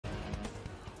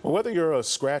Well, whether you're a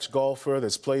scratch golfer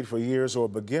that's played for years or a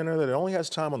beginner that only has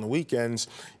time on the weekends,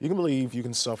 you can believe you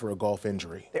can suffer a golf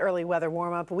injury. The early weather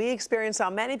warm-up we experienced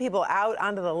saw many people out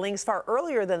onto the links far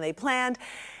earlier than they planned,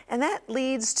 and that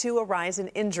leads to a rise in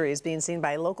injuries being seen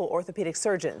by local orthopedic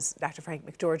surgeons. Dr. Frank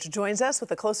McGeorge joins us with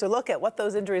a closer look at what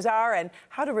those injuries are and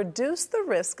how to reduce the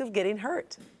risk of getting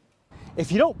hurt. If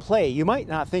you don't play, you might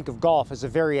not think of golf as a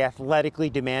very athletically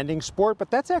demanding sport, but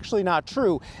that's actually not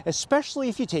true, especially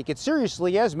if you take it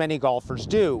seriously, as many golfers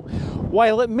do.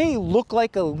 While it may look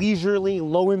like a leisurely,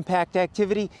 low-impact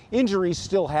activity, injuries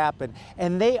still happen,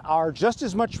 and they are just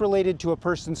as much related to a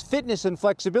person's fitness and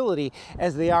flexibility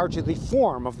as they are to the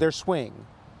form of their swing.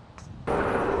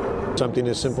 Something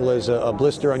as simple as a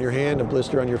blister on your hand, a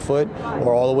blister on your foot,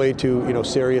 or all the way to,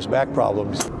 serious back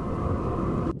problems.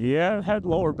 Yeah, I've had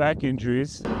lower back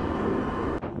injuries.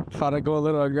 Thought I'd go a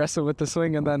little aggressive with the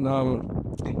swing, and then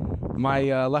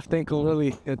my left ankle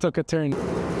really took a turn.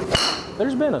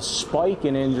 There's been a spike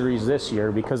in injuries this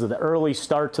year because of the early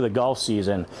start to the golf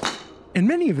season. And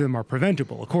many of them are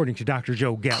preventable, according to Dr.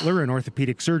 Joe Gettler, an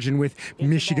orthopedic surgeon with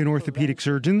Michigan Orthopedic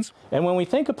Surgeons. And when we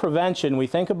think of prevention, we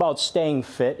think about staying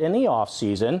fit in the off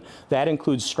season. That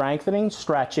includes strengthening,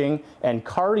 stretching, and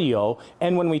cardio.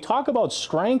 And when we talk about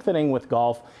strengthening with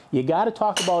golf, you got to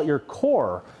talk about your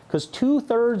core, because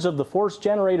 2/3 of the force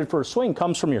generated for a swing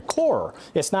comes from your core.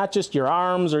 It's not just your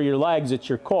arms or your legs, it's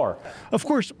your core. Of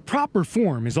course, proper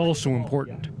form is also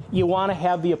important. You want to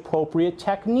have the appropriate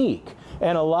technique.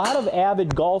 And a lot of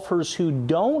avid golfers who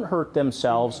don't hurt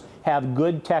themselves have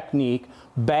good technique.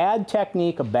 Bad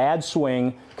technique, a bad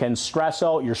swing, can stress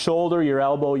out your shoulder, your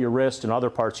elbow, your wrist, and other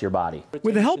parts of your body.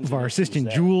 With the help of our assistant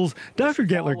Jules, Dr.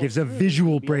 Gettler gives a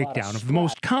visual breakdown of the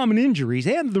most common injuries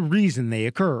and the reason they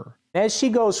occur. As she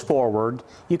goes forward,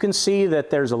 you can see that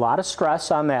there's a lot of stress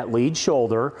on that lead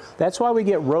shoulder. That's why we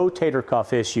get rotator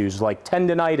cuff issues like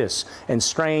tendinitis and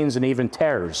strains and even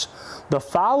tears. The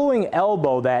following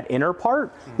elbow, that inner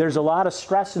part, there's a lot of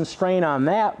stress and strain on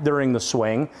that during the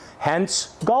swing,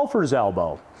 hence golfer's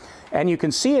elbow. And you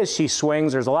can see as she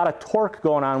swings, there's a lot of torque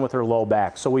going on with her low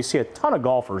back. So we see a ton of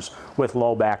golfers with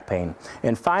low back pain.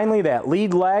 And finally, that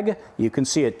lead leg, you can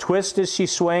see it twist as she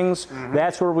swings.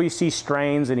 That's where we see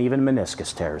strains and even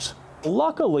meniscus tears.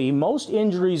 Luckily, most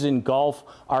injuries in golf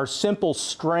are simple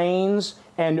strains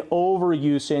and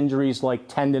overuse injuries like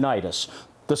tendinitis.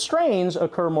 The strains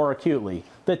occur more acutely.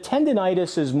 The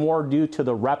tendinitis is more due to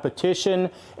the repetition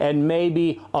and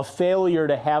maybe a failure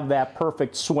to have that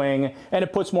perfect swing, and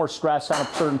it puts more stress on a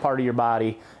certain part of your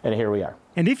body, and here we are.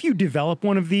 And if you develop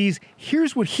one of these,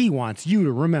 here's what he wants you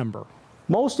to remember.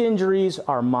 Most injuries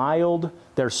are mild,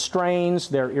 they're strains,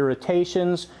 they're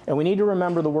irritations, and we need to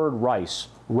remember the word RICE.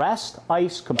 Rest,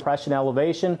 ice, compression,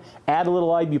 elevation. Add a little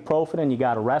ibuprofen and you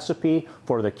got a recipe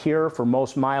for the cure for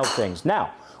most mild things.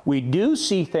 Now, we do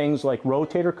see things like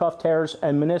rotator cuff tears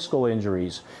and meniscal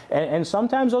injuries. And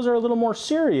sometimes those are a little more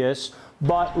serious,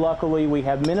 but luckily we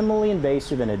have minimally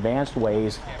invasive and advanced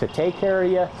ways to take care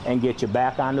of you and get you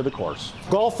back onto the course.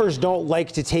 Golfers don't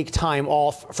like to take time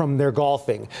off from their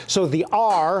golfing. So the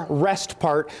R, rest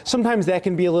part, sometimes that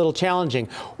can be a little challenging.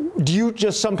 Do you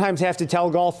just sometimes have to tell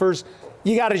golfers,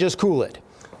 you got to just cool it?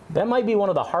 That might be one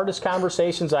of the hardest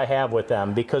conversations I have with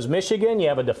them, because Michigan, you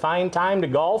have a defined time to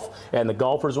golf, and the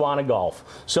golfers want to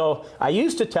golf. So I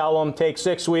used to tell them take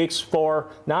 6 weeks for,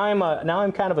 now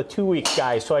I'm kind of a 2-week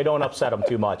guy, so I don't upset them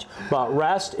too much. But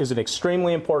rest is an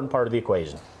extremely important part of the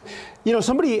equation. You know,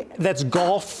 somebody that's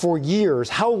golfed for years,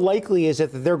 how likely is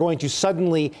it that they're going to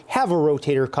suddenly have a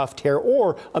rotator cuff tear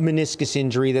or a meniscus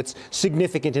injury that's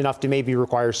significant enough to maybe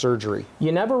require surgery?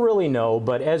 You never really know,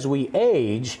 but as we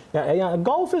age,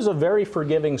 golf is a very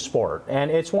forgiving sport, and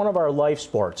it's one of our life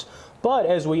sports. But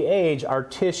as we age, our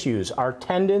tissues, our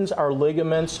tendons, our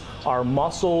ligaments, our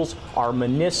muscles, our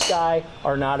menisci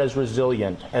are not as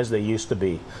resilient as they used to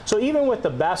be. So even with the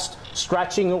best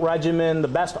stretching regimen, the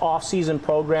best off-season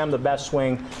program, the best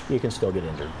swing, you can still get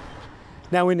injured.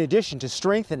 Now, in addition to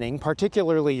strengthening,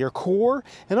 particularly your core,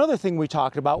 another thing we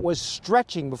talked about was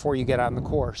stretching before you get on the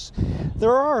course.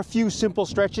 There are a few simple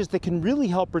stretches that can really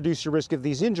help reduce your risk of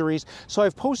these injuries, so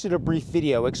I've posted a brief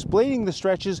video explaining the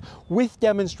stretches with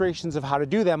demonstrations of how to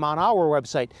do them on our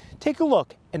website. Take a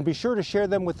look and be sure to share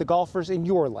them with the golfers in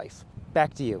your life.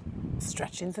 Back to you.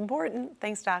 Stretching's important.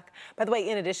 Thanks, Doc. By the way,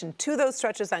 in addition to those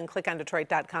stretches on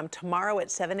clickondetroit.com, tomorrow at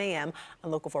 7 a.m.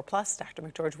 on Local 4 Plus, Dr.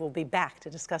 McGeorge will be back to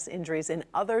discuss injuries in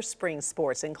other spring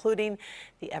sports, including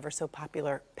the ever so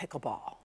popular pickleball.